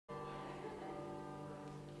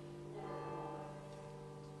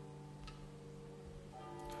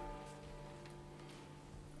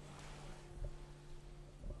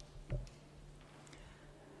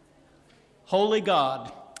Holy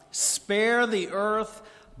God, spare the earth,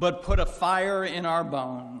 but put a fire in our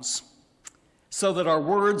bones, so that our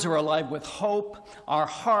words are alive with hope, our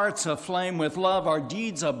hearts aflame with love, our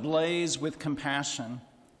deeds ablaze with compassion.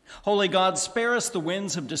 Holy God, spare us the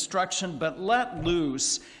winds of destruction, but let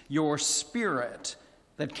loose your Spirit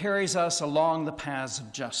that carries us along the paths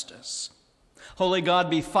of justice. Holy God,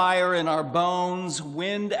 be fire in our bones,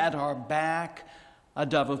 wind at our back, a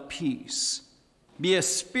dove of peace. Be a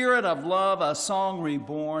spirit of love, a song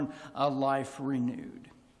reborn, a life renewed.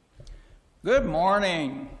 Good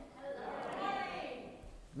morning.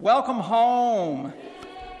 Welcome home.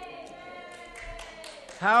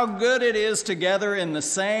 How good it is together in the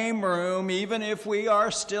same room, even if we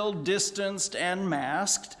are still distanced and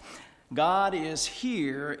masked. God is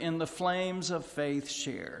here in the flames of faith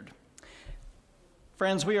shared.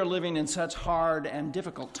 Friends, we are living in such hard and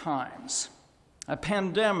difficult times. A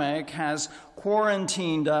pandemic has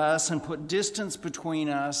quarantined us and put distance between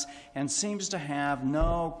us and seems to have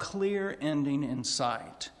no clear ending in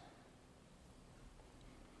sight.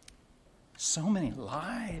 So many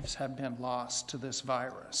lives have been lost to this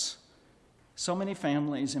virus. So many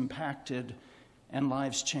families impacted and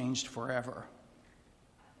lives changed forever.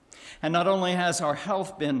 And not only has our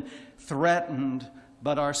health been threatened,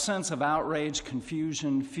 but our sense of outrage,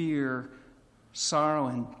 confusion, fear, sorrow,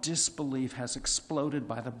 and disbelief has exploded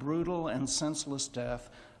by the brutal and senseless death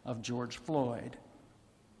of George Floyd.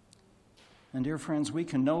 And dear friends, we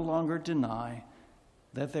can no longer deny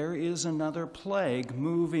that there is another plague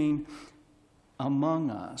moving among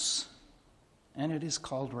us, and it is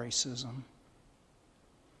called racism.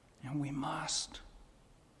 And we must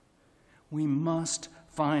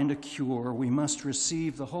find a cure. We must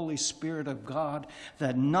receive the Holy Spirit of God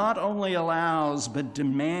that not only allows but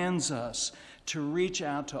demands us to reach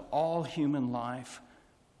out to all human life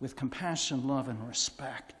with compassion, love, and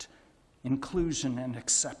respect, inclusion, and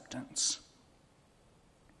acceptance.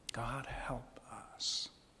 God help us.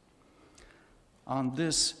 On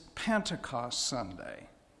this Pentecost Sunday,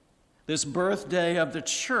 this birthday of the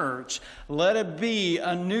church, let it be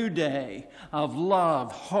a new day of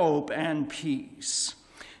love, hope, and peace.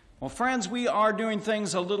 Well, friends, we are doing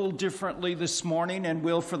things a little differently this morning and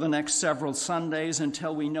will for the next several Sundays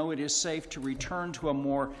until we know it is safe to return to a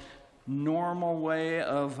more normal way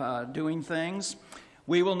of doing things.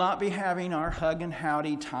 We will not be having our hug and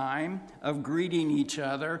howdy time of greeting each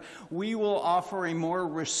other. We will offer a more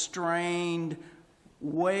restrained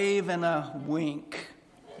wave and a wink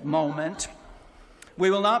moment.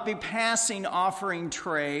 We will not be passing offering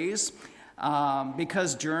trays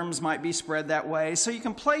because germs might be spread that way. So you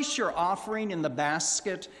can place your offering in the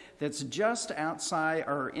basket that's just outside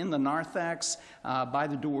or in the narthex by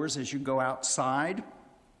the doors as you go outside.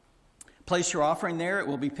 Place your offering there. It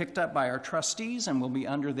will be picked up by our trustees and will be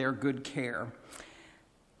under their good care.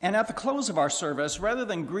 And at the close of our service, rather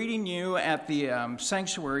than greeting you at the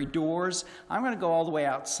sanctuary doors, I'm going to go all the way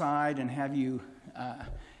outside and have you,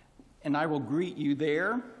 and I will greet you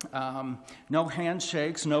there. No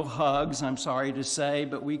handshakes, no hugs, I'm sorry to say,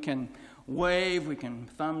 but we can wave, we can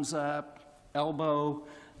thumbs up, elbow,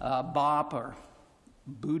 bop, or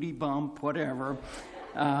booty bump, whatever.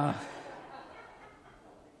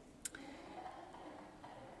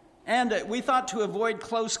 And we thought to avoid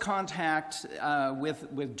close contact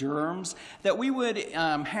with germs, that we would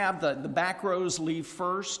have the back rows leave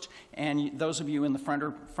first, and those of you in the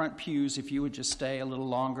front pews, if you would just stay a little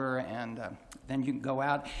longer, and then you can go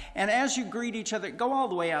out. And as you greet each other, go all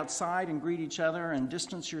the way outside and greet each other and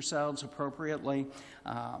distance yourselves appropriately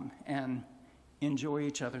and enjoy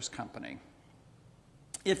each other's company.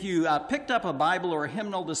 If you picked up a Bible or a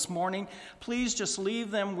hymnal this morning, please just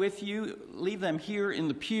leave them with you, leave them here in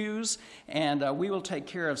the pews, and we will take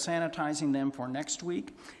care of sanitizing them for next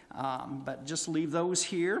week. But just leave those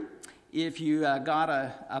here. If you got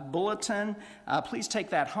a bulletin, please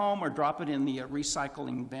take that home or drop it in the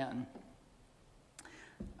recycling bin.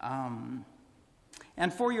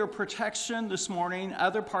 And for your protection this morning,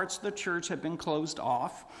 other parts of the church have been closed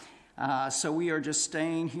off. So we are just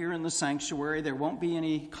staying here in the sanctuary. There won't be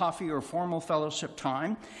any coffee or formal fellowship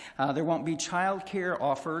time. There won't be childcare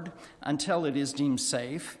offered until it is deemed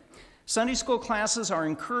safe. Sunday school classes are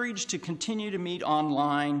encouraged to continue to meet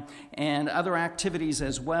online and other activities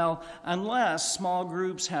as well, unless small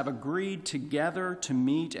groups have agreed together to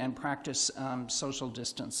meet and practice social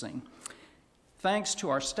distancing. Thanks to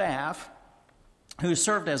our staff, who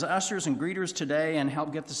served as ushers and greeters today and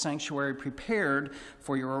helped get the sanctuary prepared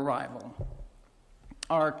for your arrival.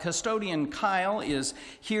 Our custodian, Kyle, is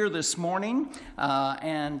here this morning,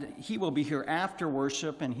 and he will be here after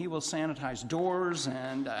worship, and he will sanitize doors,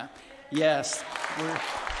 and yes,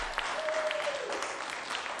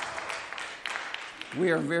 We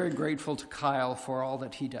are very grateful to Kyle for all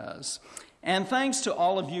that he does. And thanks to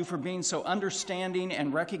all of you for being so understanding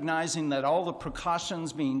and recognizing that all the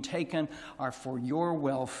precautions being taken are for your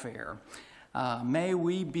welfare. May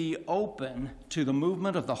we be open to the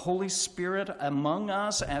movement of the Holy Spirit among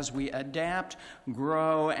us as we adapt,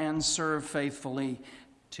 grow, and serve faithfully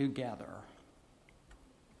together.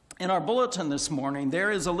 In our bulletin this morning,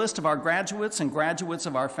 there is a list of our graduates and graduates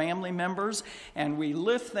of our family members, and we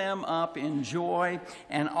lift them up in joy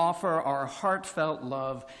and offer our heartfelt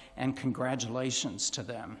love and congratulations to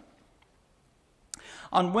them.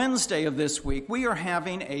 On Wednesday of this week, we are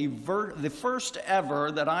having the first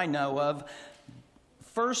ever that I know of,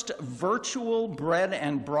 first virtual bread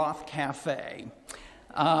and broth cafe.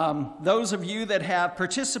 Those of you that have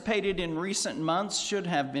participated in recent months should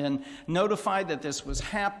have been notified that this was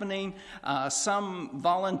happening. Some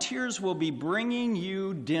volunteers will be bringing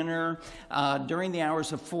you dinner during the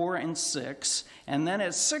hours of 4 and 6. And then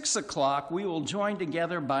at 6 o'clock, we will join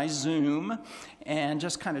together by Zoom and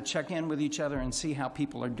just kind of check in with each other and see how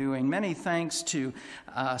people are doing. Many thanks to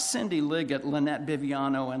Cindy Liggett, Lynette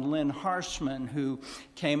Biviano, and Lynn Harshman, who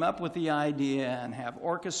came up with the idea and have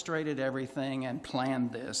orchestrated everything and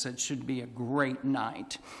planned this. It should be a great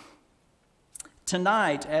night.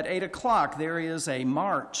 Tonight at 8 o'clock, there is a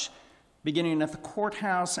march beginning at the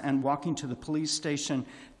courthouse and walking to the police station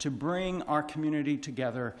to bring our community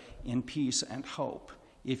together in peace and hope.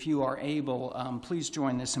 If you are able, please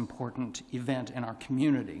join this important event in our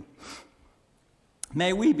community.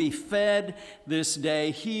 May we be fed this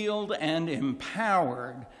day, healed and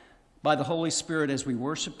empowered by the Holy Spirit as we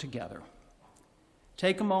worship together.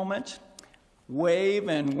 Take a moment, wave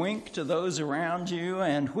and wink to those around you,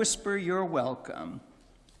 and whisper you're welcome.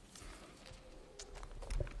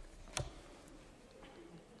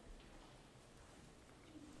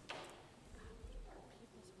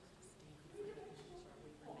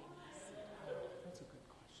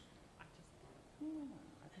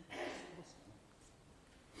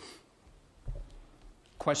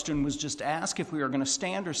 Question was just asked if we are going to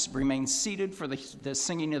stand or remain seated for the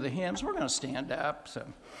singing of the hymns. We're going to stand up so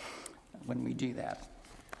when we do that.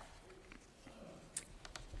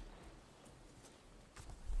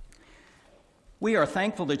 We are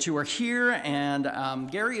thankful that you are here,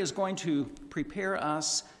 and Gary is going to prepare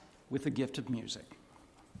us with the gift of music.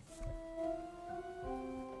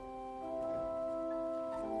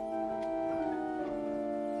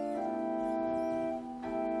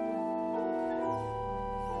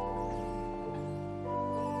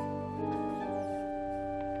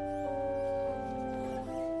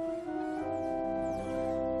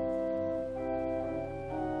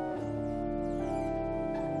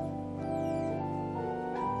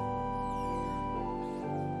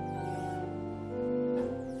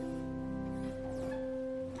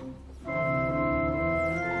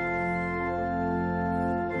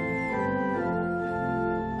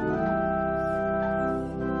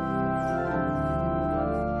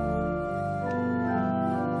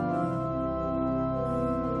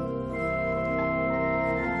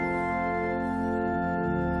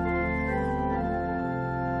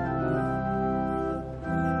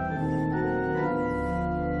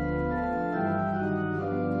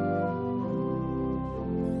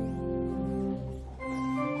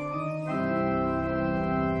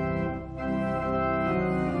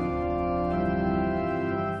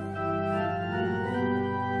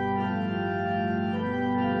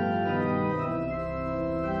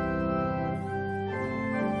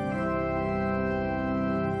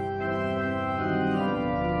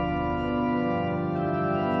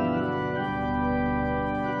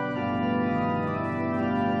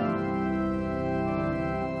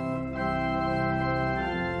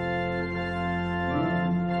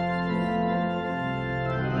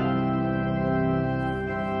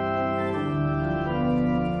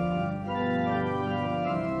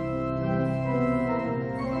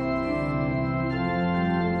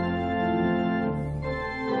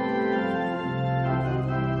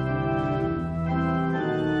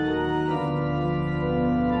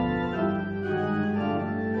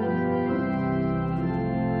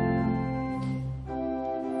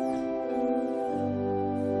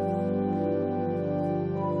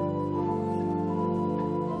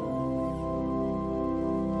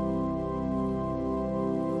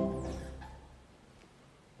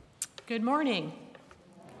 Good morning.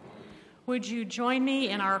 Would you join me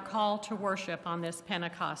in our call to worship on this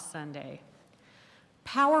Pentecost Sunday?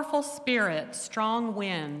 Powerful Spirit, strong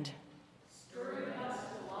wind, stirring us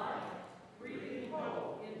to life, breathing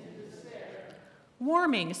hope into despair.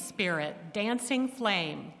 Warming Spirit, dancing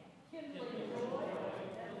flame, Kindling joy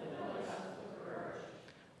and filling us with courage.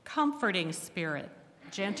 Comforting Spirit,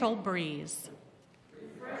 gentle breeze,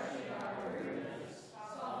 refreshing our weariness,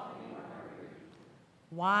 softening our grief.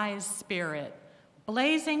 wise spirit,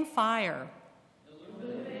 blazing fire,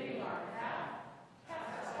 Illuminating our path,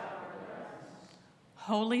 cast out our darkness.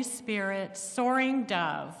 Holy Spirit, soaring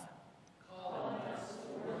dove, Calling us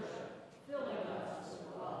to worship, filling us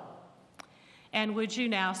with love. and would you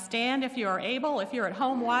now stand if you are able? If you're at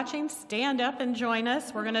home watching, stand up and join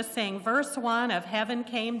us. We're going to sing verse 1 of Heaven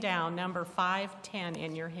Came Down, number 510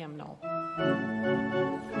 in your hymnal.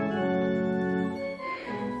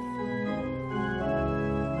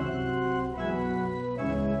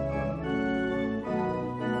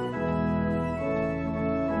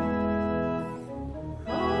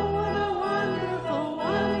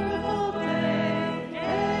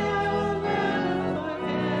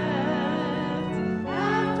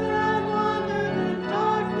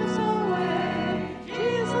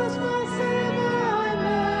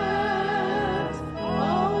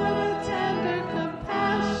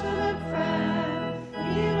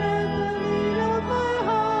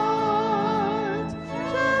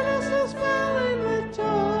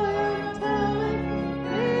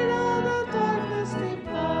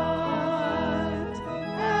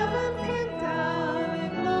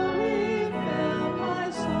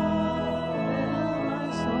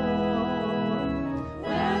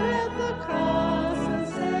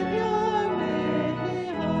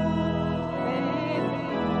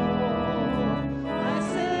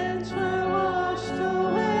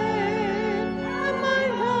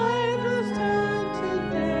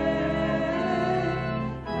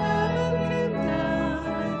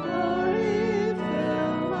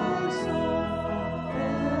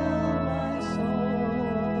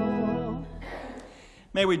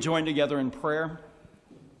 May we join together in prayer.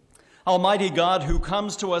 Almighty God, who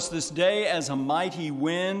comes to us this day as a mighty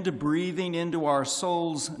wind, breathing into our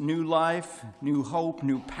souls new life, new hope,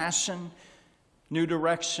 new passion, new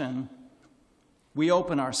direction, we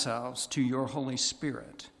open ourselves to your Holy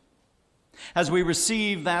Spirit. As we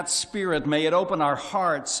receive that Spirit, may it open our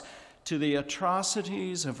hearts to the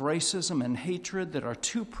atrocities of racism and hatred that are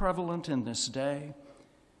too prevalent in this day.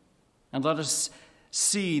 And let us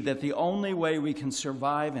see that the only way we can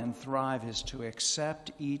survive and thrive is to accept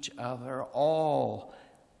each other, all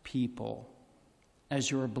people, as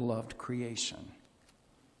your beloved creation.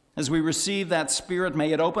 As we receive that Spirit,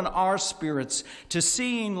 may it open our spirits to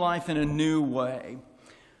seeing life in a new way.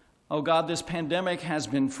 Oh God, this pandemic has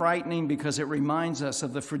been frightening because it reminds us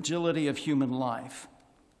of the fragility of human life.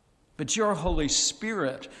 But your Holy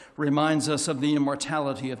Spirit reminds us of the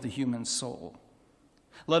immortality of the human soul.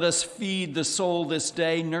 Let us feed the soul this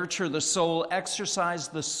day, nurture the soul, exercise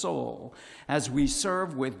the soul as we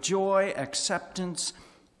serve with joy, acceptance,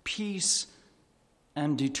 peace,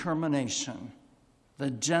 and determination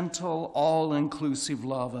the gentle, all-inclusive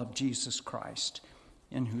love of Jesus Christ,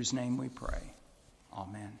 in whose name we pray.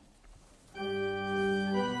 Amen.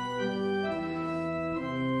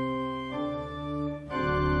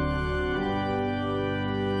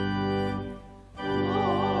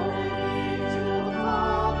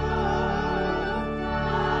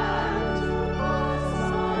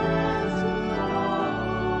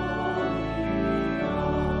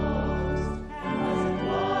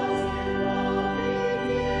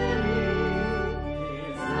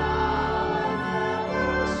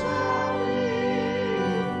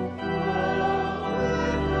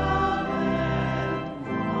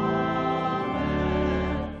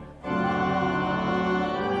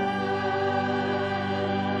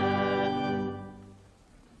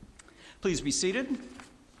 Please be seated.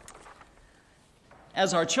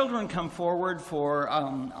 As our children come forward for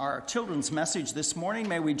our children's message this morning,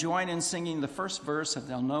 may we join in singing the first verse of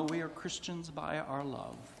They'll Know We Are Christians by Our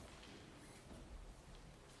Love.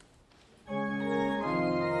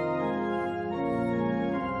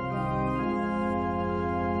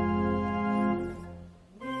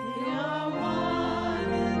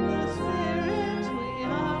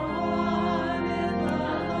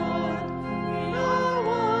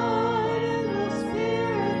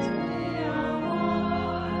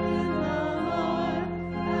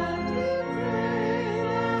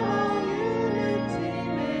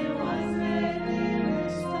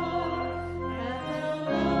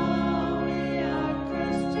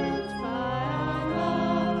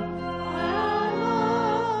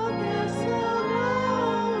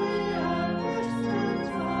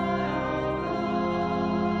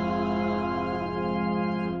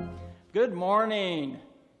 Good morning.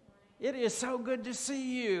 It is so good to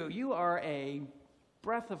see you. You are a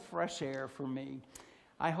breath of fresh air for me.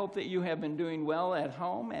 I hope that you have been doing well at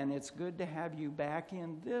home, and it's good to have you back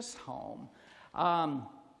in this home.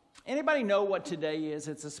 Anybody know what today is?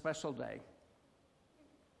 It's a special day.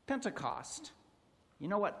 Pentecost. You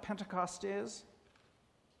know what Pentecost is?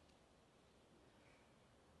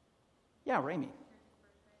 Yeah, Ramy.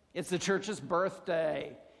 It's the church's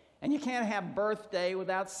birthday. And you can't have birthday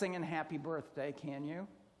without singing happy birthday, can you?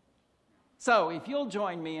 So if you'll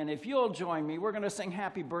join me, we're going to sing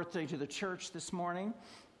happy birthday to the church this morning.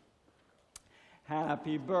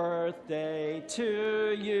 Happy birthday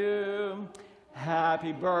to you.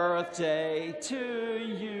 Happy birthday to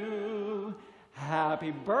you.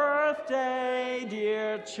 Happy birthday,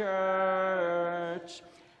 dear church.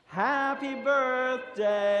 Happy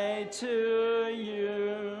birthday to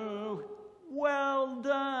you. Well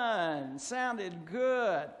done. Sounded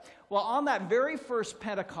good. Well, on that very first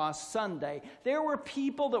Pentecost Sunday, there were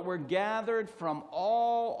people that were gathered from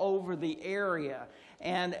all over the area.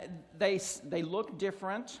 And they looked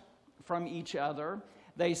different from each other.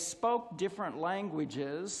 They spoke different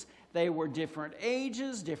languages. They were different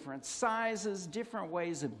ages, different sizes, different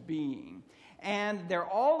ways of being. And they're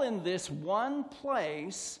all in this one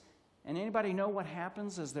place. And anybody know what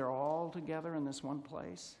happens as they're all together in this one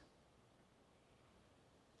place?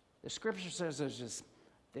 The scripture says there's just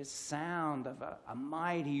this sound of a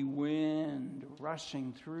mighty wind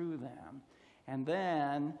rushing through them. And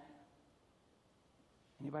then,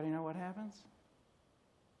 anybody know what happens?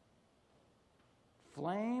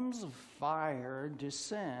 Flames of fire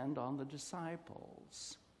descend on the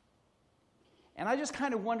disciples. And I just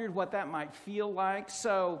kind of wondered what that might feel like.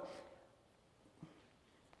 So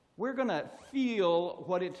we're going to feel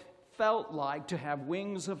what it felt like to have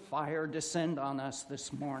wings of fire descend on us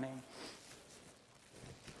this morning.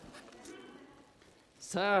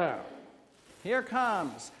 So, here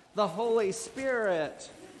comes the Holy Spirit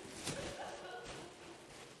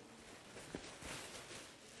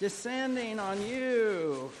descending on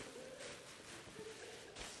you.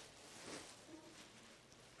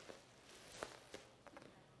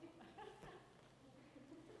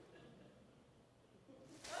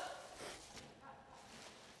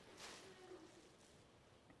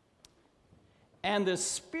 And the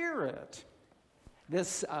Spirit,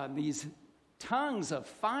 these tongues of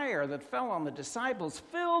fire that fell on the disciples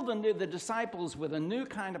filled the disciples with a new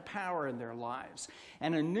kind of power in their lives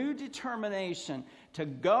and a new determination to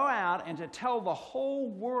go out and to tell the whole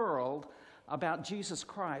world about Jesus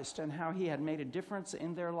Christ and how he had made a difference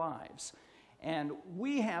in their lives. And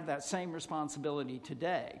we have that same responsibility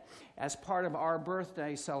today as part of our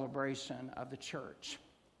birthday celebration of the church.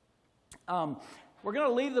 We're going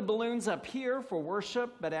to leave the balloons up here for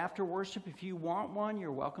worship, but after worship, if you want one,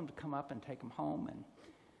 you're welcome to come up and take them home, and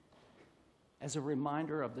as a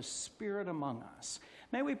reminder of the Spirit among us.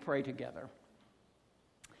 May we pray together.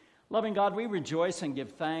 Loving God, we rejoice and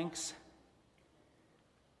give thanks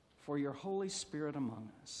for your Holy Spirit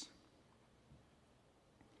among us,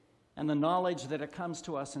 and the knowledge that it comes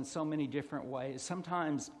to us in so many different ways.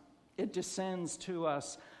 Sometimes it descends to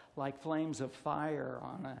us like flames of fire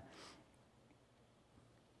on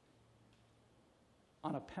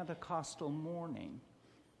a Pentecostal morning.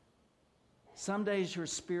 Some days your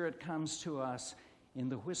Spirit comes to us in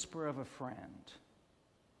the whisper of a friend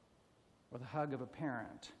or the hug of a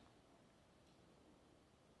parent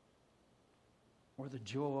or the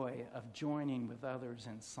joy of joining with others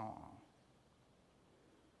in song.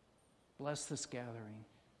 Bless this gathering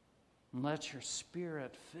and let your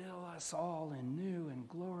Spirit fill us all in new and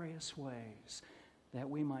glorious ways that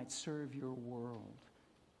we might serve your world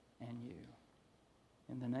and you.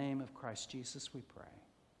 In the name of Christ Jesus we pray.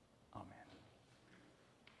 Amen.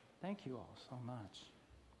 Thank you all so much.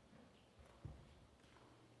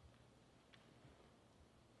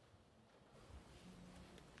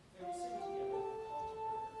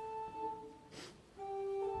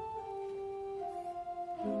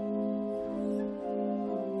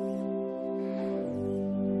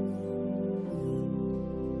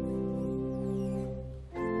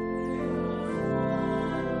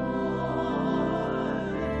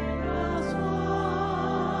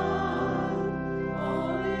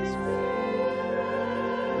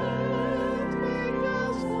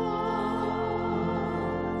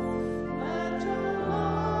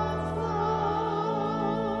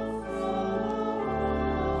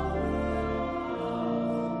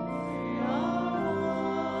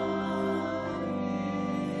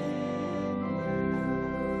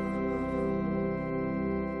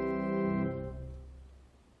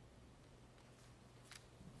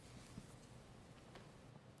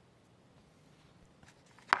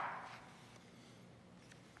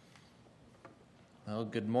 Well,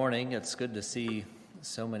 good morning. It's good to see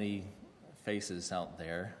so many faces out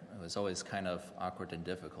there. It was always kind of awkward and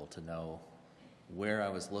difficult to know where I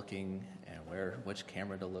was looking and which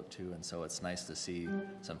camera to look to, and so it's nice to see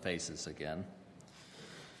some faces again.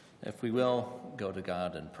 If we will, go to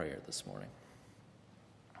God in prayer this morning.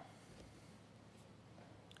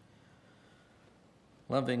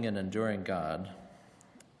 Loving and enduring God,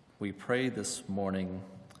 we pray this morning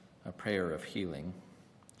a prayer of healing.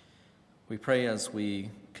 We pray as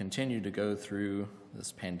we continue to go through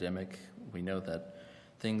this pandemic. We know that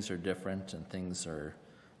things are different and things are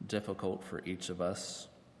difficult for each of us.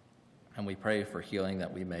 And we pray for healing,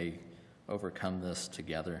 that we may overcome this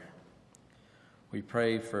together. We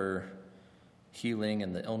pray for healing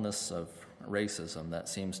in the illness of racism that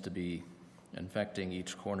seems to be infecting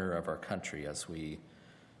each corner of our country as we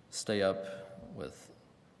stay up with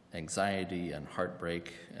anxiety and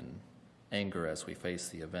heartbreak and anger as we face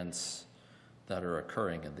the events that are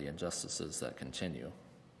occurring and the injustices that continue.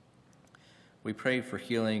 We pray for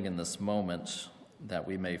healing in this moment, that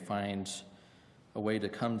we may find a way to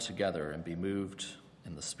come together and be moved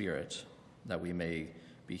in the Spirit, that we may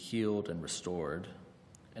be healed and restored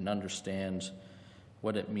and understand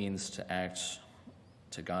what it means to act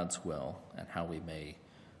to God's will and how we may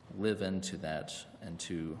live into that and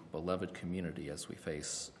to beloved community as we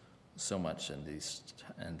face so much in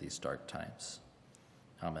these dark times.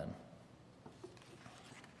 Amen.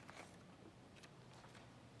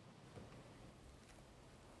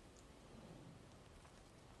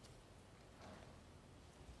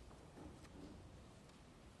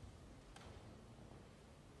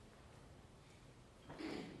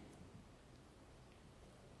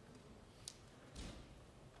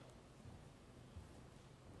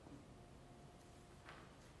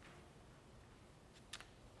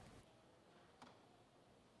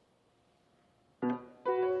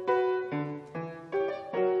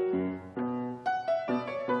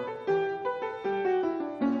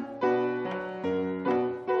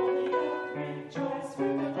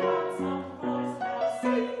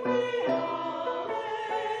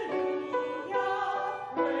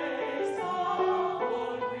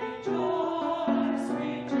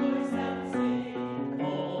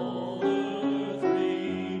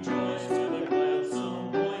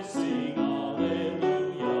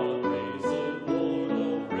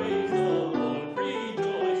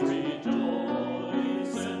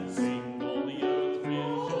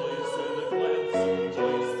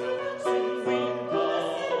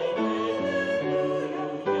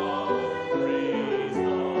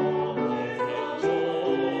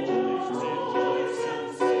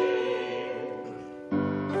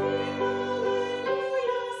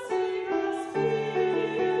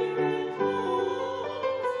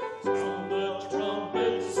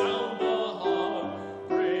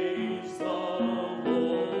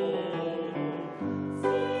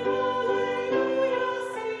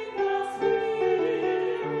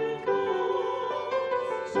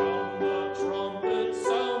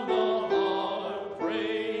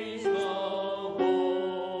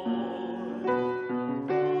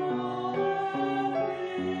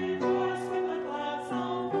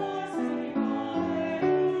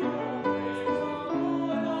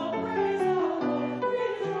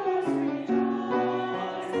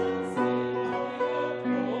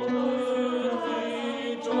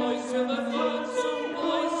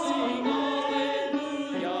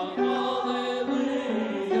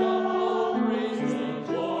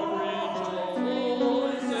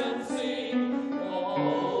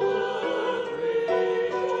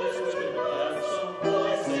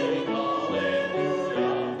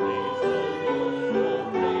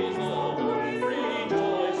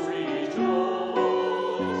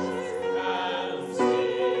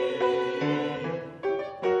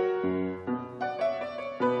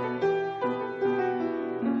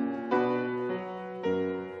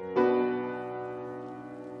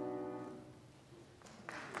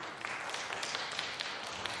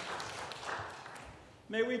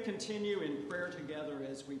 May we continue in prayer together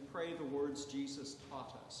as we pray the words Jesus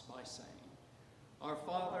taught us by saying, Our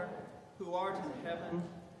Father, who art in heaven,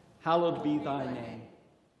 hallowed be thy name.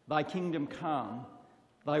 Thy kingdom come,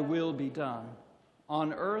 thy will be done,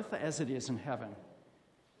 on earth as it is in heaven.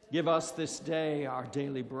 Give us this day our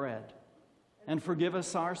daily bread, and forgive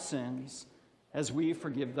us our sins, as we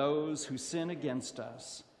forgive those who sin against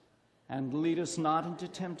us. And lead us not into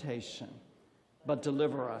temptation, but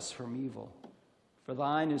deliver us from evil. For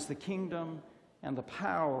thine is the kingdom, and the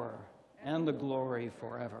power, and the glory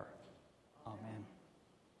forever. Amen.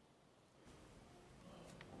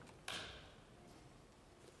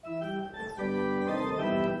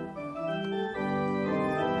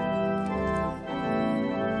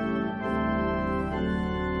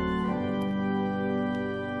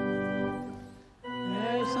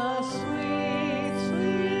 There's a sweet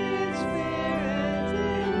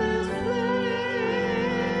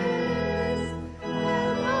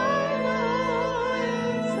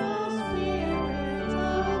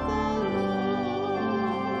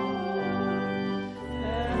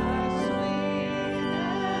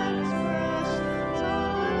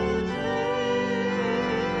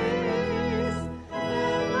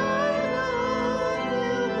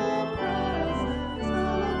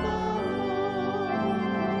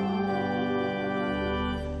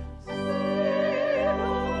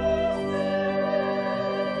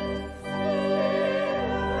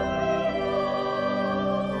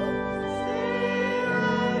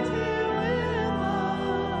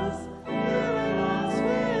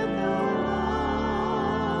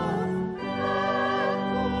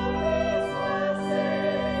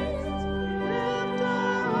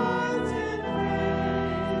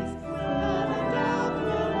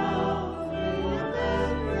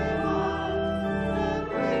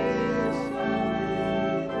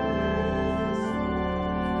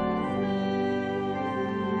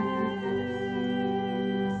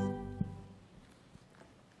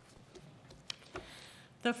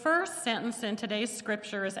The first sentence in today's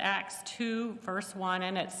scripture is Acts 2, verse 1,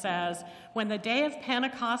 and it says, "When the day of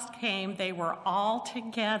Pentecost came, they were all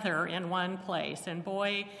together in one place." And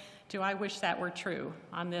boy, do I wish that were true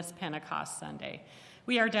on this Pentecost Sunday.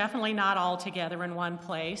 We are definitely not all together in one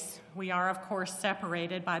place. We are, of course,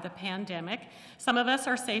 separated by the pandemic. Some of us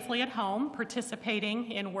are safely at home, participating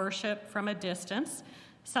in worship from a distance.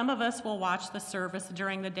 Some of us will watch the service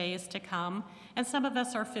during the days to come, and some of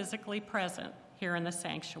us are physically present here in the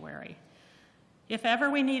sanctuary. If ever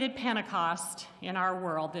we needed Pentecost in our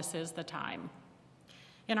world, this is the time.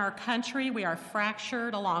 In our country, we are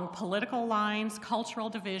fractured along political lines, cultural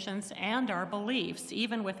divisions, and our beliefs,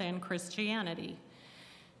 even within Christianity.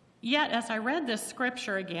 Yet, as I read this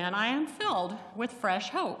scripture again, I am filled with fresh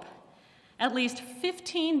hope. At least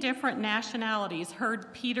 15 different nationalities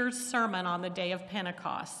heard Peter's sermon on the day of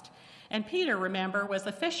Pentecost. And Peter, remember, was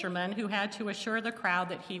a fisherman who had to assure the crowd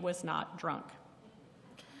that he was not drunk.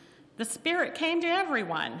 The Spirit came to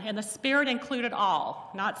everyone, and the Spirit included all,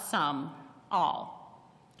 not some, all.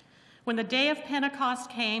 When the day of Pentecost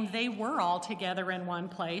came, they were all together in one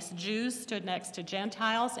place. Jews stood next to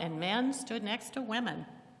Gentiles, and men stood next to women.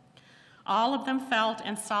 All of them felt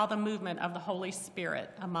and saw the movement of the Holy Spirit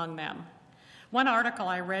among them. One article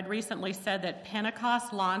I read recently said that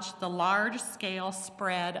Pentecost launched the large-scale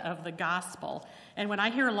spread of the gospel. And when I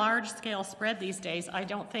hear large-scale spread these days, I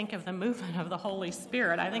don't think of the movement of the Holy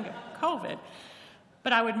Spirit. I think of COVID.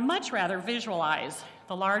 But I would much rather visualize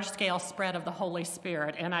the large-scale spread of the Holy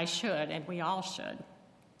Spirit, and I should, and we all should.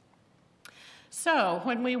 So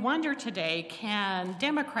when we wonder today, can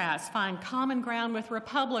Democrats find common ground with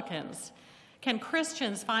Republicans? Can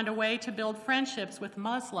Christians find a way to build friendships with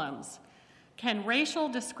Muslims? Can racial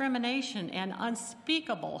discrimination and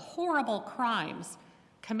unspeakable, horrible crimes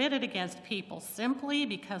committed against people simply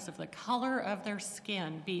because of the color of their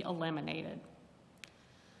skin be eliminated?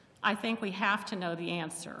 I think we have to know the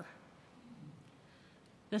answer.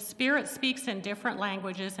 The Spirit speaks in different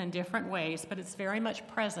languages and different ways, but it's very much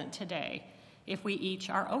present today if we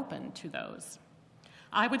each are open to those.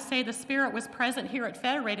 I would say the Spirit was present here at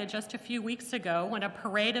Federated just a few weeks ago when a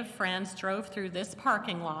parade of friends drove through this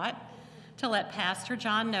parking lot to let Pastor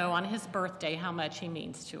John know on his birthday how much he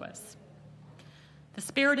means to us. The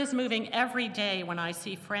Spirit is moving every day when I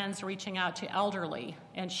see friends reaching out to elderly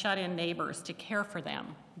and shut-in neighbors to care for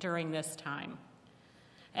them during this time.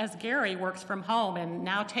 As Gary works from home and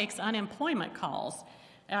now takes unemployment calls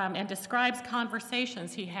and describes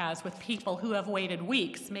conversations he has with people who have waited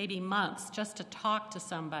weeks, maybe months, just to talk to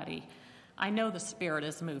somebody, I know the Spirit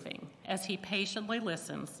is moving as he patiently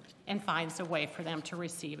listens and finds a way for them to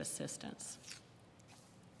receive assistance.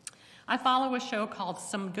 I follow a show called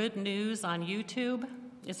Some Good News on YouTube.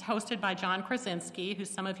 It's hosted by John Krasinski, who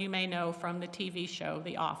some of you may know from the TV show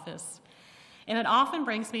The Office. And it often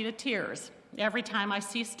brings me to tears every time I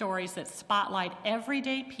see stories that spotlight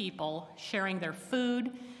everyday people sharing their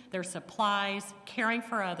food, their supplies, caring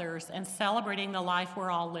for others, and celebrating the life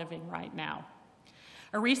we're all living right now.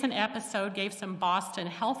 A recent episode gave some Boston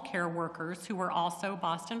healthcare workers who were also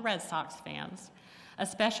Boston Red Sox fans a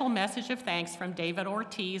special message of thanks from David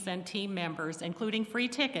Ortiz and team members, including free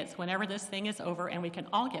tickets whenever this thing is over and we can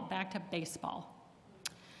all get back to baseball.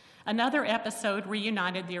 Another episode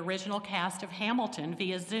reunited the original cast of Hamilton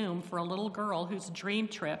via Zoom for a little girl whose dream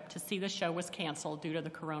trip to see the show was canceled due to the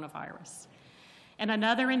coronavirus. And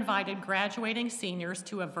another invited graduating seniors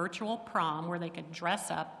to a virtual prom where they could dress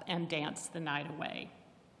up and dance the night away.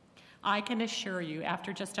 I can assure you,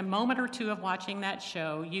 after just a moment or two of watching that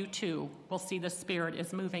show, you too will see the Spirit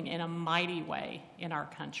is moving in a mighty way in our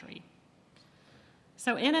country.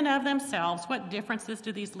 So in and of themselves, what differences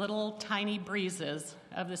do these little tiny breezes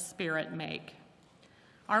of the Spirit make?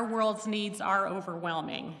 Our world's needs are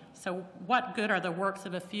overwhelming, so what good are the works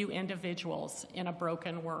of a few individuals in a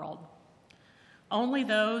broken world? Only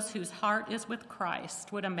those whose heart is with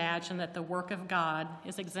Christ would imagine that the work of God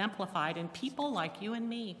is exemplified in people like you and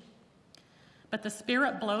me. But the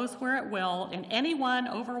Spirit blows where it will, and anyone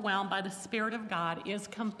overwhelmed by the Spirit of God is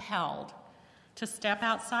compelled to step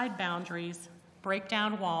outside boundaries, break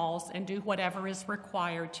down walls, and do whatever is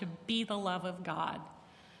required to be the love of God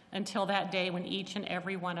until that day when each and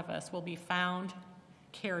every one of us will be found,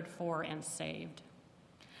 cared for, and saved.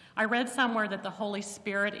 I read somewhere that the Holy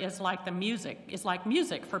Spirit is like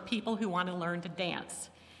music for people who want to learn to dance.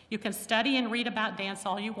 You can study and read about dance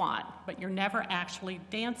all you want, but you're never actually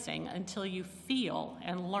dancing until you feel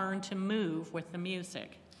and learn to move with the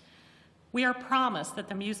music. We are promised that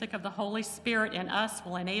the music of the Holy Spirit in us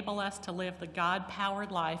will enable us to live the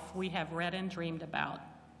God-powered life we have read and dreamed about.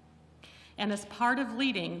 And as part of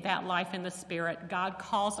leading that life in the Spirit, God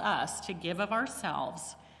calls us to give of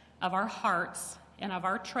ourselves, of our hearts, and of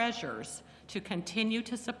our treasures to continue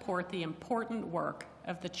to support the important work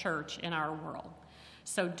of the church in our world.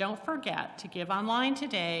 So don't forget to give online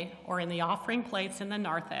today or in the offering plates in the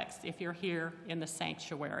narthex if you're here in the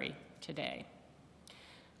sanctuary today.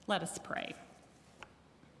 Let us pray.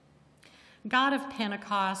 God of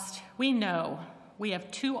Pentecost, we know we have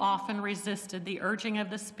too often resisted the urging of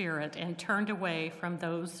the Spirit and turned away from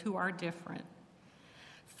those who are different.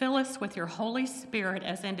 Fill us with your Holy Spirit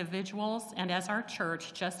as individuals and as our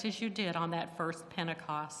church, just as you did on that first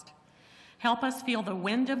Pentecost. Help us feel the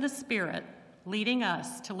wind of the Spirit leading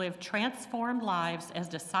us to live transformed lives as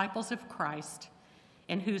disciples of Christ,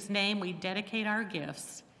 in whose name we dedicate our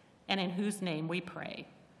gifts and in whose name we pray.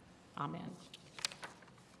 Amen.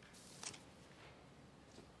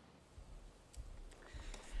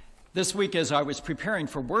 This week, as I was preparing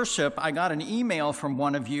for worship, I got an email from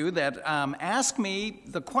one of you that asked me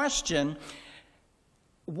the question,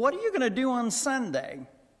 what are you going to do on Sunday?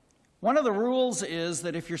 One of the rules is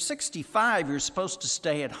that if you're 65, you're supposed to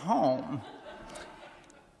stay at home.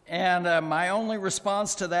 And my only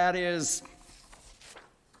response to that is,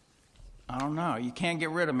 I don't know, you can't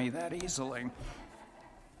get rid of me that easily.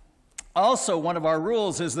 Also, one of our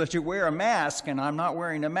rules is that you wear a mask, and I'm not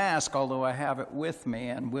wearing a mask, although I have it with me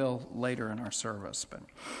and will later in our service. But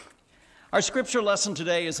our scripture lesson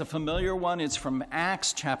today is a familiar one. It's from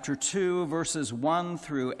Acts chapter 2, verses 1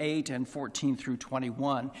 through 8 and 14 through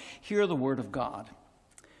 21. Hear the word of God.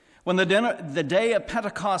 When the day of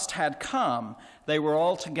Pentecost had come, they were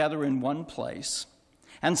all together in one place.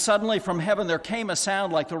 And suddenly from heaven there came a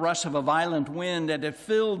sound like the rush of a violent wind, and it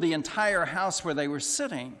filled the entire house where they were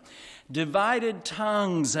sitting. Divided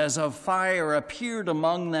tongues as of fire appeared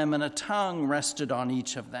among them, and a tongue rested on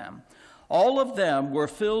each of them. All of them were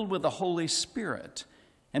filled with the Holy Spirit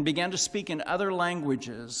and began to speak in other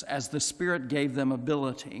languages as the Spirit gave them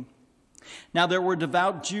ability. Now there were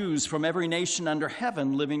devout Jews from every nation under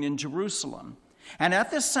heaven living in Jerusalem. And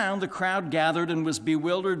at this sound the crowd gathered and was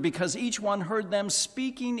bewildered because each one heard them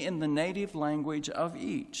speaking in the native language of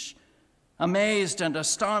each. Amazed and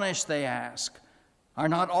astonished, they asked, "Are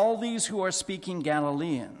not all these who are speaking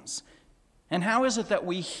Galileans? And how is it that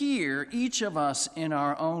we hear, each of us, in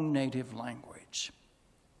our own native language?"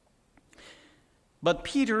 But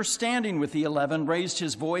Peter, standing with the 11, raised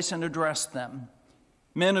his voice and addressed them.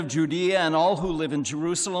 "Men of Judea and all who live in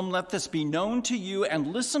Jerusalem, let this be known to you,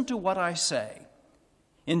 and listen to what I say.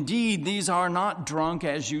 Indeed, these are not drunk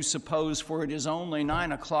as you suppose, for it is only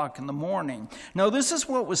 9 o'clock in the morning. No, this is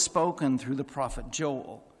what was spoken through the prophet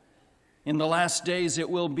Joel. In the last days it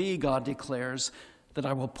will be, God declares, that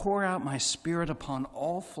I will pour out my Spirit upon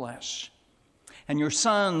all flesh. And your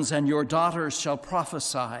sons and your daughters shall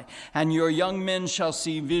prophesy, and your young men shall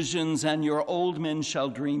see visions, and your old men shall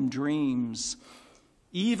dream dreams.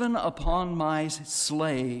 Even upon my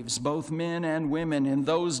slaves, both men and women, in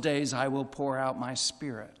those days I will pour out my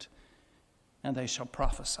Spirit, and they shall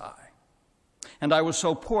prophesy. And I will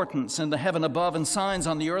show portents in the heaven above and signs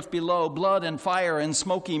on the earth below, blood and fire and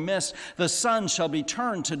smoky mist. The sun shall be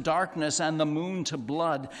turned to darkness and the moon to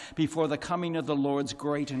blood before the coming of the Lord's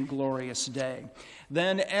great and glorious day.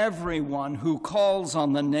 Then everyone who calls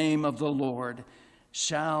on the name of the Lord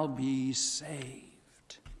shall be saved."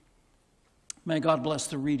 May God bless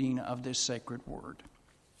the reading of this sacred word.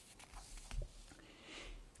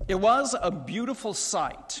 It was a beautiful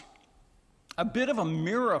sight, a bit of a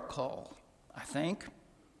miracle, I think.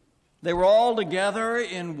 They were all together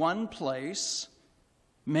in one place,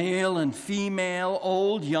 male and female,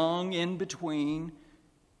 old, young, in between,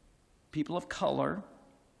 people of color,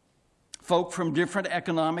 folk from different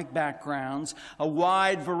economic backgrounds. A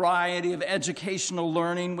wide variety of educational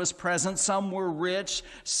learning was present. Some were rich,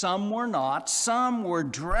 some were not. Some were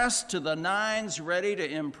dressed to the nines, ready to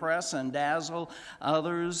impress and dazzle.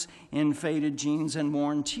 Others in faded jeans and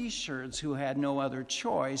worn T-shirts who had no other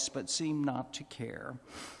choice but seemed not to care.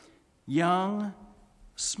 Young,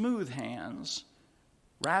 smooth hands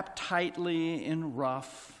wrapped tightly in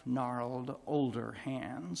rough, gnarled, older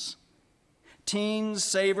hands. Teens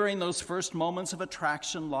savoring those first moments of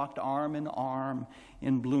attraction, locked arm in arm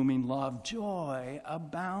in blooming love, joy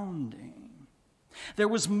abounding. There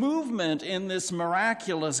was movement in this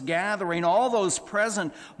miraculous gathering, all those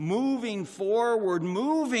present moving forward,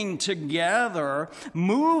 moving together,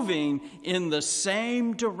 moving in the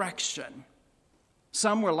same direction.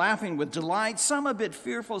 Some were laughing with delight, some a bit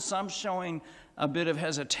fearful, some showing a bit of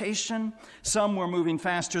hesitation. Some were moving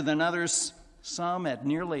faster than others, some at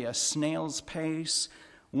nearly a snail's pace,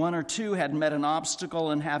 One or two had met an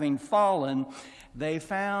obstacle, and having fallen, they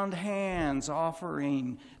found hands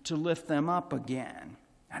offering to lift them up again.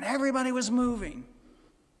 And everybody was moving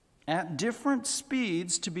at different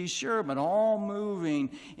speeds, to be sure, but all moving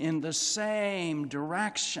in the same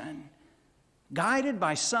direction, guided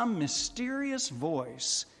by some mysterious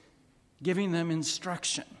voice giving them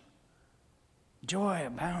instruction. Joy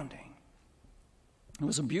abounding. It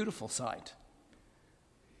was a beautiful sight.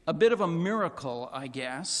 A bit of a miracle, I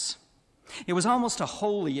guess. It was almost a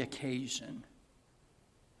holy occasion.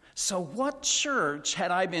 So what church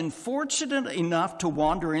had I been fortunate enough to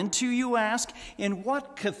wander into, you ask? In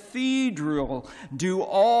what cathedral do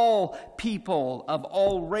all people of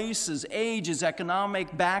all races, ages,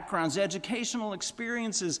 economic backgrounds, educational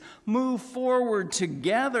experiences move forward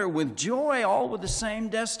together with joy, all with the same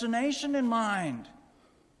destination in mind?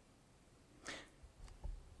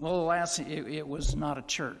 Well, alas, it was not a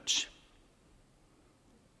church.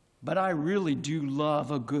 But I really do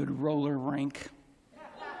love a good roller rink.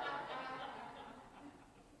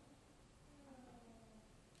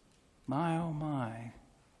 My, oh my,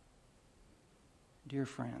 dear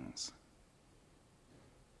friends,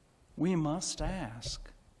 we must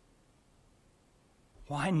ask,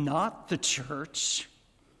 why not the church?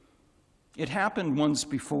 It happened once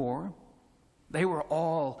before. They were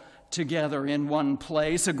all together in one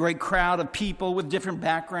place, a great crowd of people with different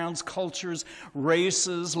backgrounds, cultures,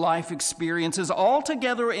 races, life experiences, all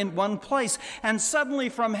together in one place. And suddenly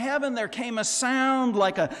from heaven there came a sound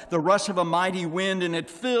like the rush of a mighty wind, and it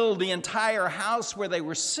filled the entire house where they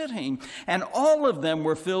were sitting. And all of them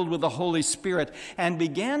were filled with the Holy Spirit and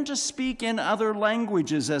began to speak in other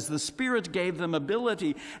languages as the Spirit gave them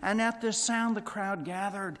ability. And at this sound the crowd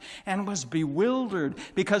gathered and was bewildered,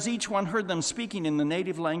 because each one heard them speaking in the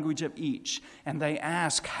native language of each. And they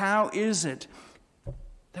ask, how is it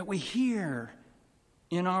that we hear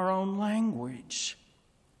in our own language?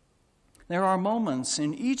 There are moments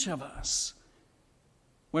in each of us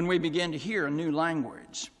when we begin to hear a new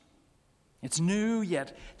language. It's new,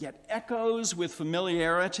 yet echoes with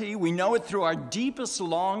familiarity. We know it through our deepest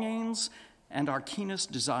longings and our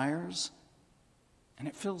keenest desires, and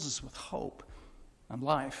it fills us with hope and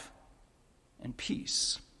life and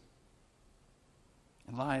peace.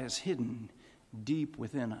 It lies hidden deep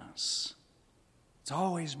within us. It's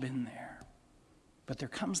always been there. But there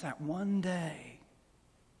comes that one day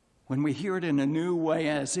when we hear it in a new way,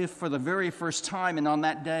 as if for the very first time, and on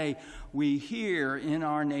that day we hear in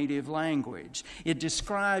our native language. It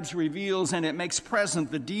describes, reveals, and it makes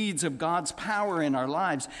present the deeds of God's power in our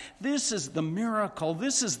lives. This is the miracle.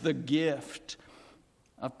 This is the gift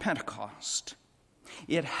of Pentecost.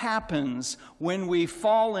 It happens when we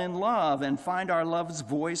fall in love and find our love's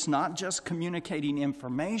voice not just communicating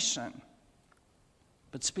information,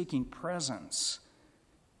 but speaking presence,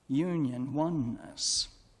 union, oneness.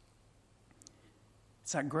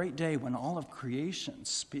 It's that great day when all of creation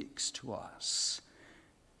speaks to us.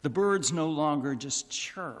 The birds no longer just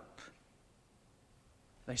chirp.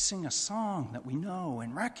 They sing a song that we know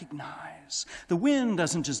and recognize. The wind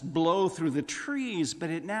doesn't just blow through the trees, but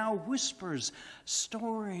it now whispers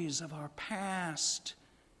stories of our past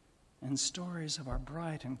and stories of our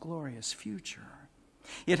bright and glorious future.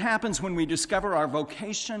 It happens when we discover our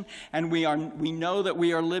vocation and we know that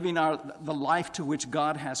we are living the life to which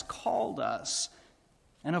God has called us.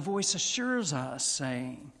 And a voice assures us,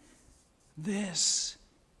 saying, "This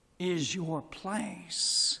is your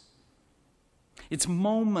place." It's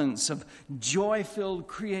moments of joy-filled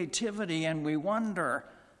creativity, and we wonder,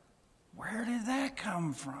 where did that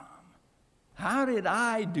come from? How did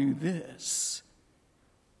I do this?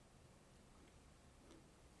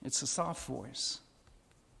 It's a soft voice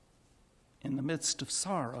in the midst of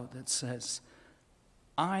sorrow that says,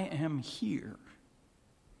 I am here.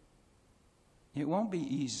 It won't be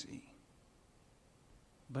easy,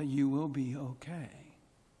 but you will be okay.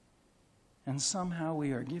 And somehow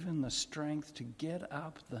we are given the strength to get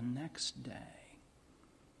up the next day.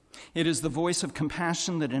 It is the voice of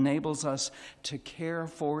compassion that enables us to care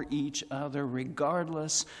for each other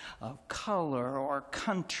regardless of color or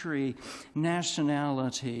country,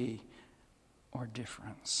 nationality, or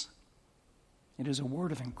difference. It is a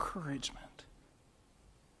word of encouragement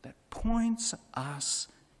that points us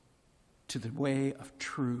to the way of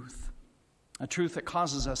truth. A truth that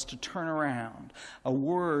causes us to turn around. A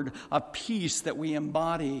word of peace that we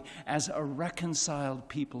embody as a reconciled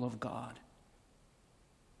people of God.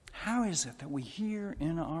 How is it that we hear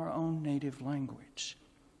in our own native language?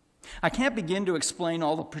 I can't begin to explain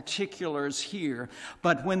all the particulars here,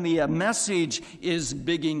 but when the message is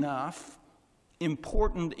big enough,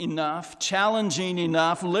 important enough, challenging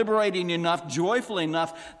enough, liberating enough, joyful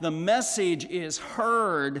enough, the message is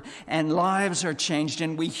heard and lives are changed.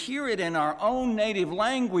 And we hear it in our own native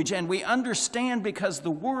language and we understand because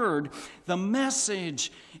the word, the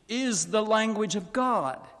message, is the language of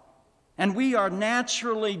God. And we are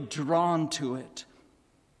naturally drawn to it.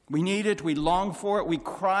 We need it, we long for it, we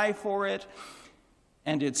cry for it,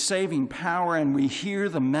 and its saving power, and we hear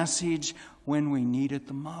the message when we need it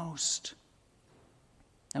the most.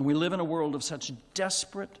 And we live in a world of such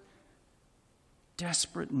desperate,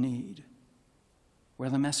 desperate need, where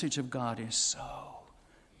the message of God is so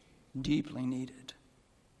deeply needed.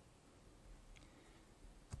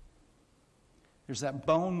 There's that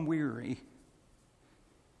bone-weary,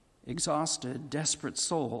 exhausted, desperate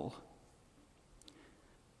soul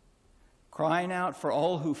crying out for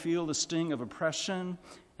all who feel the sting of oppression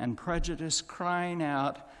and prejudice, crying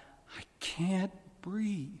out, I can't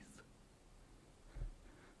breathe.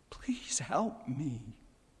 Please help me.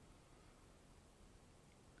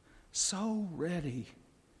 So ready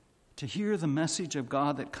to hear the message of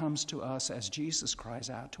God that comes to us as Jesus cries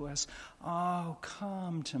out to us, oh,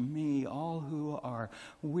 come to me, all who are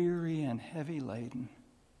weary and heavy laden,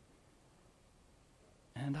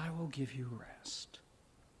 and I will give you rest.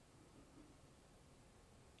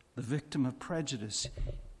 The victim of prejudice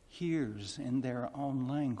hears in their own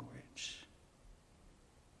language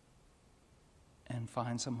and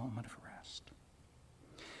finds a moment of rest.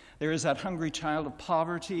 There is that hungry child of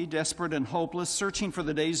poverty, desperate and hopeless, searching for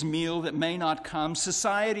the day's meal that may not come.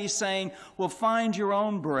 Society saying, well, find your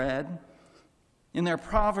own bread. In their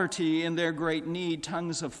poverty, in their great need,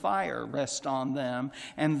 tongues of fire rest on them.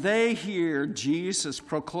 And they hear Jesus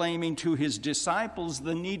proclaiming to his disciples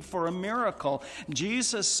the need for a miracle.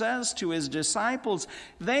 Jesus says to his disciples,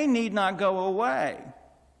 they need not go away.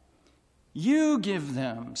 You give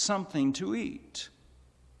them something to eat.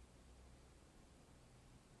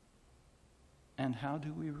 And how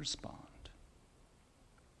do we respond?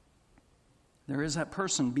 There is that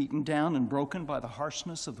person beaten down and broken by the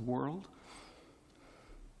harshness of the world.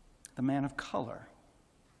 The man of color,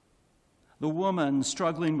 the woman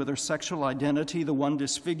struggling with her sexual identity, the one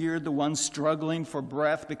disfigured, the one struggling for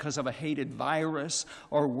breath because of a hated virus,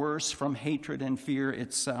 or worse, from hatred and fear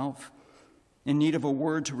itself, in need of a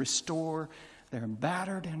word to restore their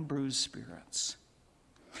battered and bruised spirits.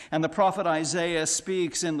 And the prophet Isaiah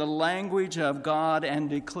speaks in the language of God and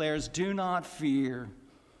declares, do not fear,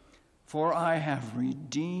 for I have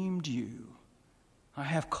redeemed you. I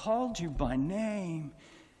have called you by name.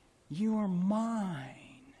 You are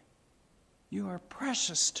mine. You are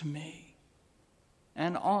precious to me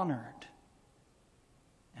and honored,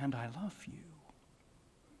 and I love you.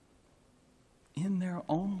 In their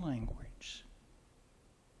own language,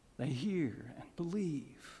 they hear and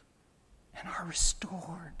believe and are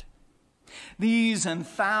restored. These and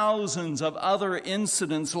thousands of other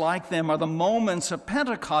incidents like them are the moments of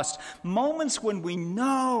Pentecost, moments when we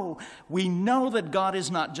know that God is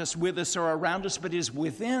not just with us or around us, but is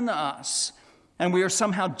within us. And we are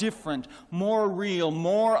somehow different, more real,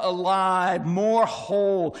 more alive, more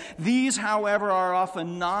whole. These, however, are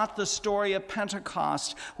often not the story of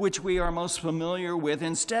Pentecost, which we are most familiar with.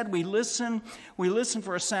 Instead, we listen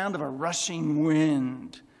for a sound of a rushing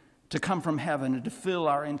wind to come from heaven and to fill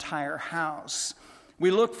our entire house. We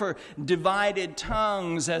look for divided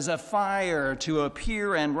tongues as a fire to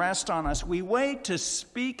appear and rest on us. We wait to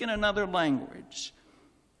speak in another language.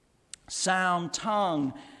 Sound,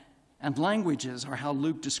 tongue, and languages are how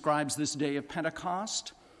Luke describes this day of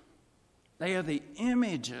Pentecost. They are the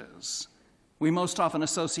images we most often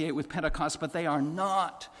associate with Pentecost, but they are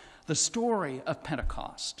not the story of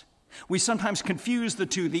Pentecost. We sometimes confuse the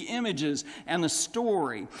two, the images and the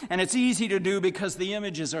story. And it's easy to do because the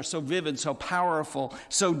images are so vivid, so powerful,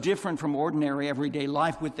 so different from ordinary everyday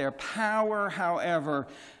life. With their power, however,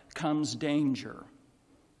 comes danger.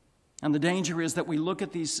 And the danger is that we look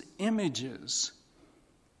at these images,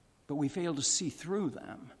 but we fail to see through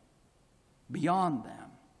them, beyond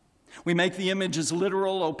them. We make the images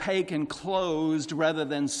literal, opaque, and closed rather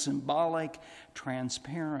than symbolic,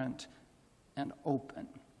 transparent, and open.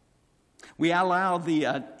 We allow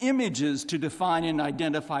the images to define and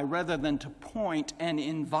identify rather than to point and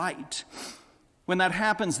invite. When that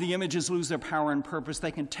happens, the images lose their power and purpose.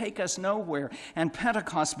 They can take us nowhere, and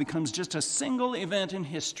Pentecost becomes just a single event in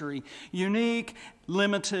history, unique,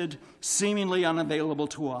 limited, seemingly unavailable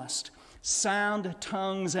to us. Sound,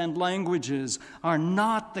 tongues, and languages are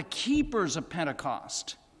not the keepers of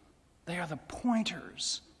Pentecost. They are the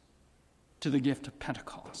pointers to the gift of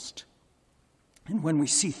Pentecost. And when we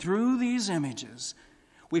see through these images,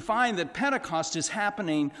 we find that Pentecost is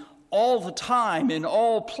happening all the time, in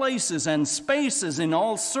all places and spaces, in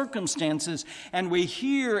all circumstances, and we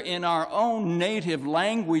hear in our own native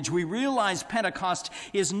language, we realize Pentecost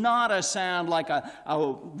is not a sound like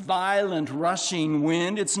a violent rushing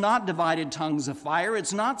wind. It's not divided tongues of fire.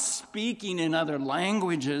 It's not speaking in other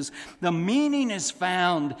languages. The meaning is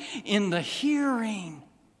found in the hearing.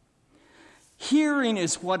 Hearing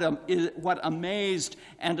is what amazed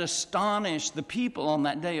and astonished the people on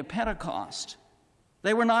that day of Pentecost.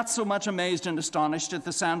 They were not so much amazed and astonished at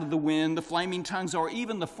the sound of the wind, the flaming tongues, or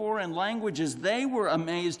even the foreign languages. They were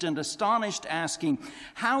amazed and astonished, asking,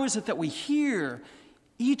 how is it that we hear,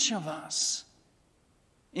 each of us,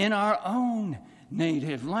 in our own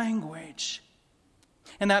native language?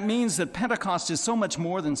 And that means that Pentecost is so much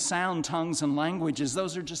more than sound, tongues, and languages.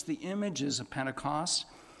 Those are just the images of Pentecost.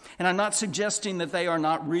 And I'm not suggesting that they are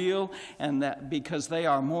not real, and that because they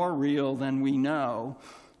are more real than we know,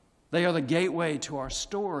 they are the gateway to our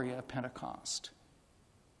story of Pentecost,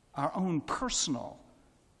 our own personal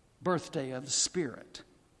birthday of the Spirit.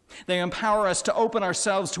 They empower us to open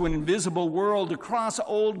ourselves to an invisible world, to cross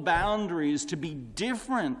old boundaries, to be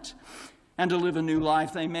different, and to live a new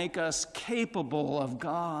life. They make us capable of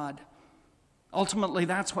God. Ultimately,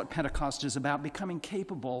 that's what Pentecost is about, becoming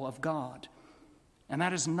capable of God. And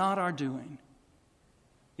that is not our doing.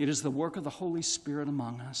 It is the work of the Holy Spirit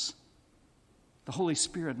among us. The Holy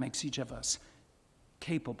Spirit makes each of us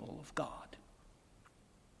capable of God.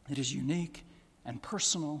 It is unique and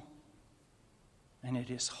personal, and it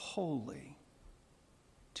is holy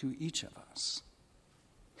to each of us.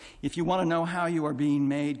 If you want to know how you are being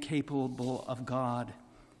made capable of God,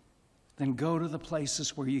 then go to the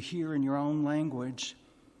places where you hear in your own language.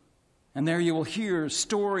 And there you will hear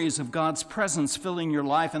stories of God's presence filling your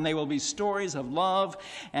life, and they will be stories of love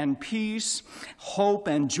and peace, hope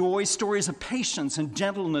and joy, stories of patience and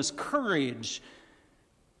gentleness, courage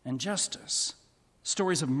and justice,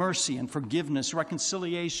 stories of mercy and forgiveness,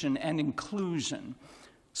 reconciliation and inclusion,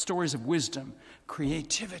 stories of wisdom,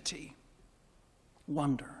 creativity,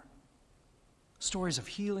 wonder, stories of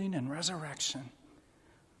healing and resurrection,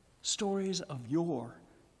 stories of your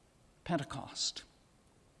Pentecost.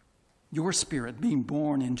 Your spirit being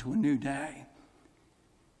born into a new day.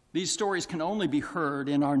 These stories can only be heard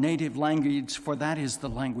in our native language, for that is the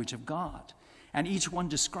language of God. And each one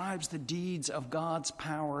describes the deeds of God's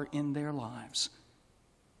power in their lives.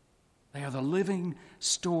 They are the living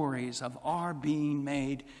stories of our being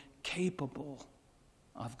made capable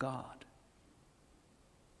of God.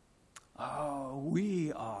 Oh,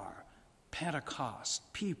 we are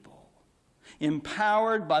Pentecost people.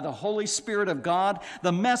 Empowered by the Holy Spirit of God,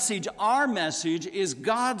 the message, our message, is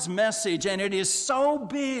God's message, and it is so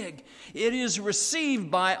big. It is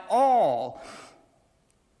received by all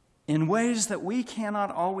in ways that we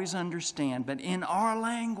cannot always understand, but in our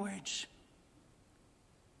language.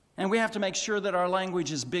 And we have to make sure that our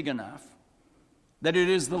language is big enough, that it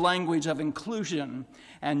is the language of inclusion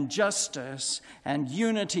and justice and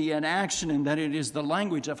unity and action, and that it is the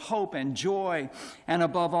language of hope and joy, and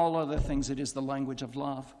above all other things, it is the language of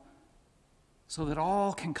love, so that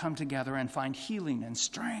all can come together and find healing and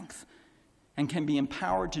strength and can be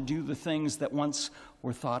empowered to do the things that once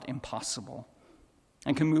were thought impossible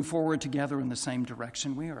and can move forward together in the same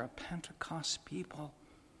direction. We are a Pentecost people,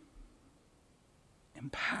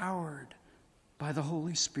 empowered by the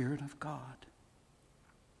Holy Spirit of God.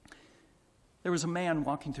 There was a man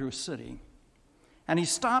walking through a city, and he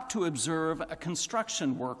stopped to observe a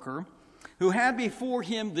construction worker who had before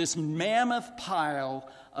him this mammoth pile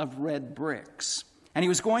of red bricks. And he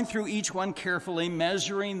was going through each one carefully,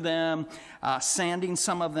 measuring them, sanding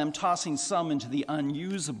some of them, tossing some into the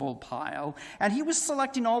unusable pile. And he was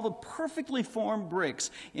selecting all the perfectly formed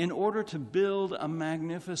bricks in order to build a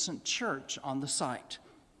magnificent church on the site.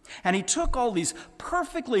 And he took all these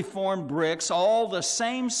perfectly formed bricks, all the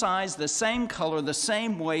same size, the same color, the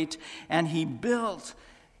same weight, and he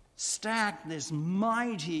stacked this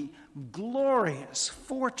mighty, glorious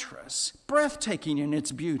fortress, breathtaking in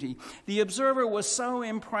its beauty. The observer was so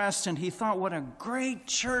impressed, and he thought what a great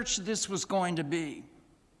church this was going to be.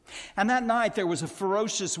 And that night there was a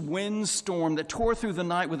ferocious windstorm that tore through the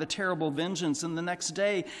night with a terrible vengeance, and the next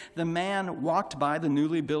day the man walked by the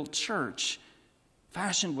newly built church,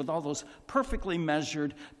 fashioned with all those perfectly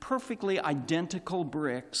measured, perfectly identical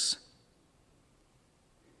bricks.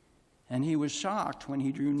 And he was shocked when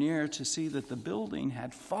he drew near to see that the building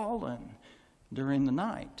had fallen during the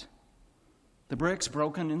night. The bricks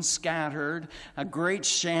broken and scattered, a great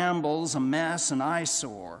shambles, a mess, an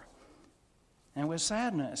eyesore. And with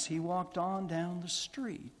sadness, he walked on down the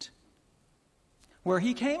street, where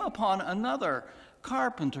he came upon another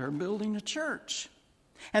carpenter building a church.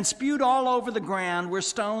 And spewed all over the ground were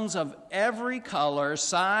stones of every color,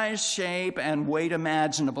 size, shape, and weight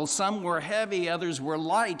imaginable. Some were heavy, others were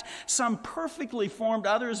light, some perfectly formed,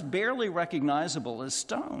 others barely recognizable as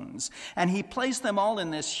stones. And he placed them all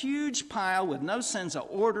in this huge pile with no sense of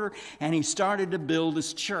order, and he started to build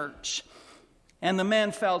his church. And the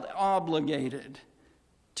men felt obligated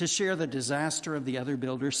to share the disaster of the other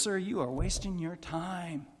builders. Sir, you are wasting your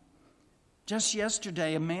time. Just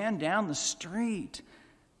yesterday, a man down the street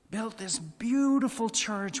built this beautiful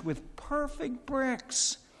church with perfect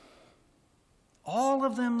bricks, all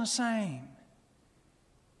of them the same.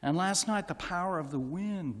 And last night, the power of the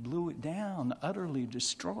wind blew it down, utterly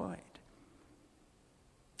destroyed.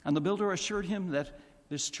 And the builder assured him that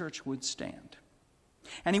this church would stand.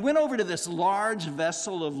 And he went over to this large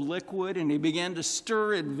vessel of liquid, and he began to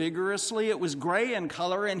stir it vigorously. It was gray in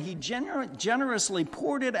color, and he generously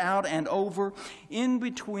poured it out and over, in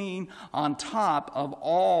between, on top of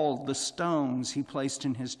all the stones he placed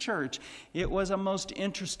in his church. It was a most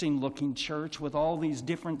interesting looking church with all these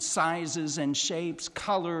different sizes and shapes,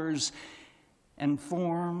 colors, and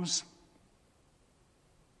forms.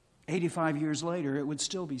 85 years later, it would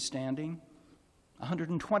still be standing.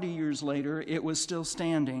 120 years later, it was still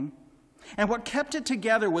standing. And what kept it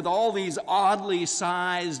together with all these oddly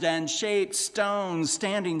sized and shaped stones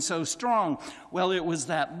standing so strong? Well, it was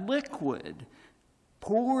that liquid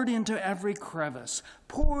poured into every crevice,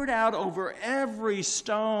 poured out over every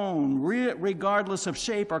stone, regardless of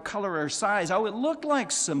shape or color or size. Oh, it looked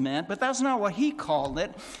like cement, but that's not what he called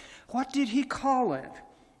it. What did he call it?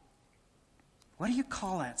 What do you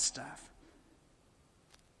call that stuff?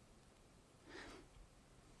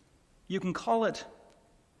 You can call it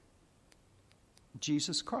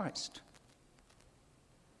Jesus Christ.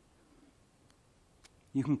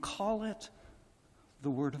 You can call it the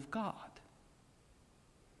Word of God.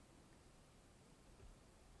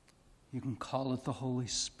 You can call it the Holy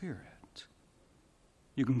Spirit.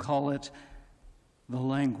 You can call it the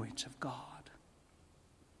language of God.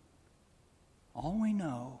 All we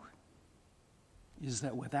know is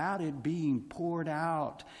that without it being poured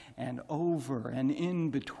out and over and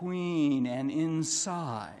in between and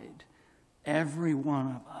inside every one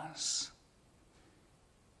of us,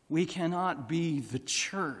 we cannot be the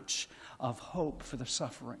church of hope for the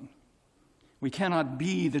suffering. We cannot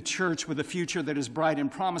be the church with a future that is bright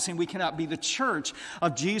and promising. We cannot be the church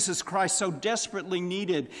of Jesus Christ, so desperately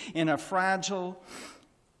needed in a fragile,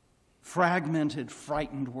 fragmented,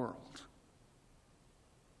 frightened world.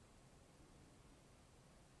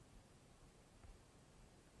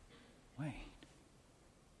 Wait.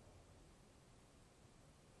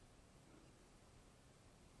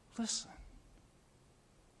 Listen.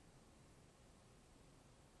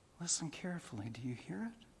 Listen carefully. Do you hear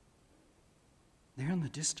it? There in the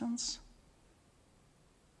distance?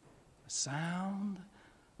 The sound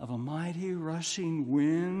of a mighty rushing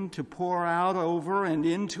wind to pour out over and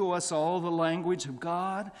into us all the language of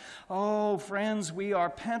God. Oh, friends, we are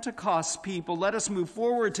Pentecost people. Let us move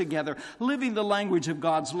forward together, living the language of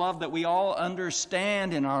God's love that we all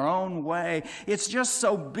understand in our own way. It's just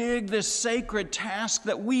so big, this sacred task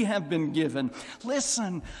that we have been given.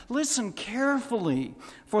 Listen carefully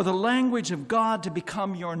for the language of God to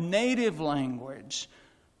become your native language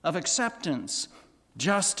of acceptance,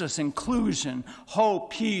 justice, inclusion,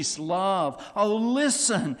 hope, peace, love. Oh,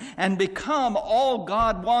 listen and become all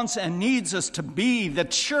God wants and needs us to be. The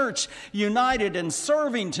church united and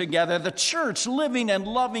serving together. The church living and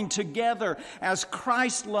loving together as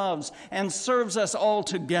Christ loves and serves us all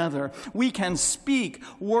together. We can speak,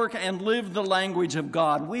 work, and live the language of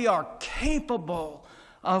God. We are capable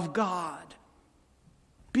of God.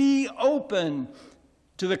 Be open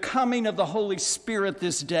to the coming of the Holy Spirit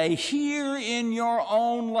this day. Hear in your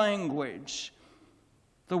own language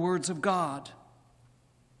the words of God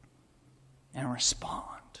and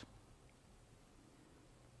respond.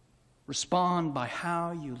 Respond by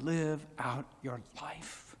how you live out your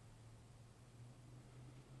life.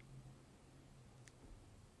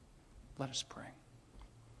 Let us pray.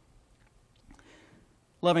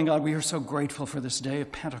 Loving God, we are so grateful for this day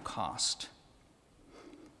of Pentecost.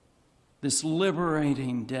 This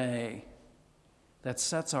liberating day that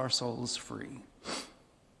sets our souls free.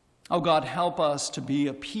 Oh God, help us to be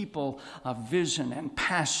a people of vision and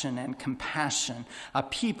passion and compassion, a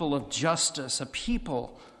people of justice, a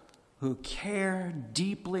people who care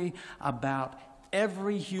deeply about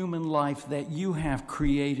every human life that you have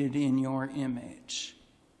created in your image.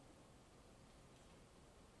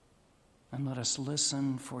 And let us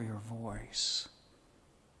listen for your voice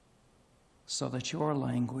so that your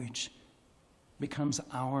language becomes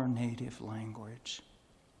our native language.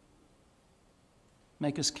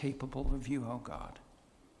 Make us capable of you, O God.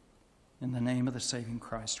 In the name of the saving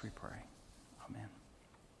Christ we pray. Amen.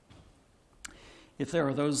 If there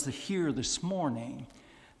are those that here this morning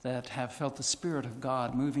that have felt the Spirit of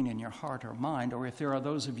God moving in your heart or mind, or if there are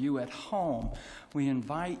those of you at home, we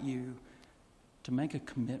invite you to make a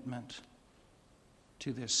commitment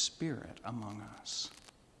to this Spirit among us.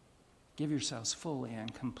 Give yourselves fully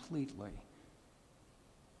and completely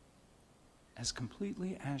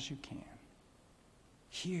as you can.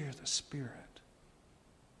 Hear the Spirit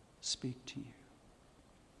speak to you.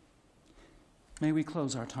 May we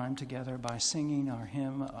close our time together by singing our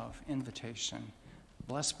hymn of invitation.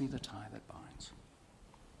 Blessed be the tie that binds.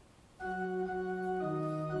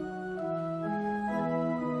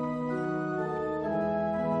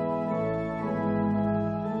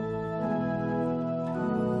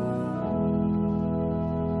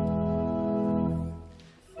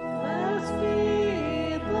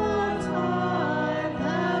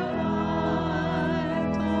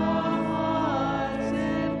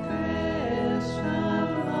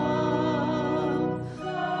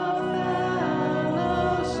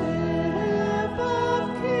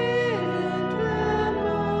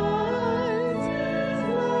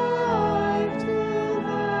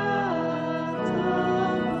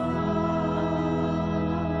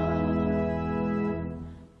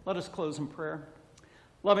 Let us close in prayer.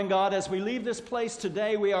 Loving God, as we leave this place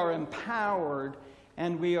today, we are empowered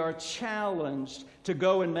and we are challenged to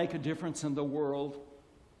go and make a difference in the world,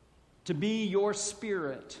 to be your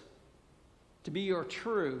Spirit, to be your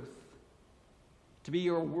truth, to be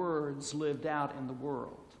your words lived out in the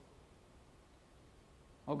world.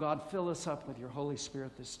 Oh God, fill us up with your Holy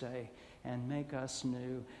Spirit this day and make us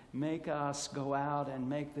new. Make us go out and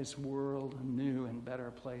make this world a new and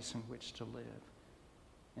better place in which to live.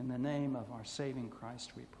 In the name of our saving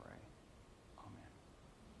Christ we pray.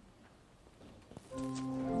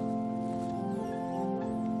 Amen.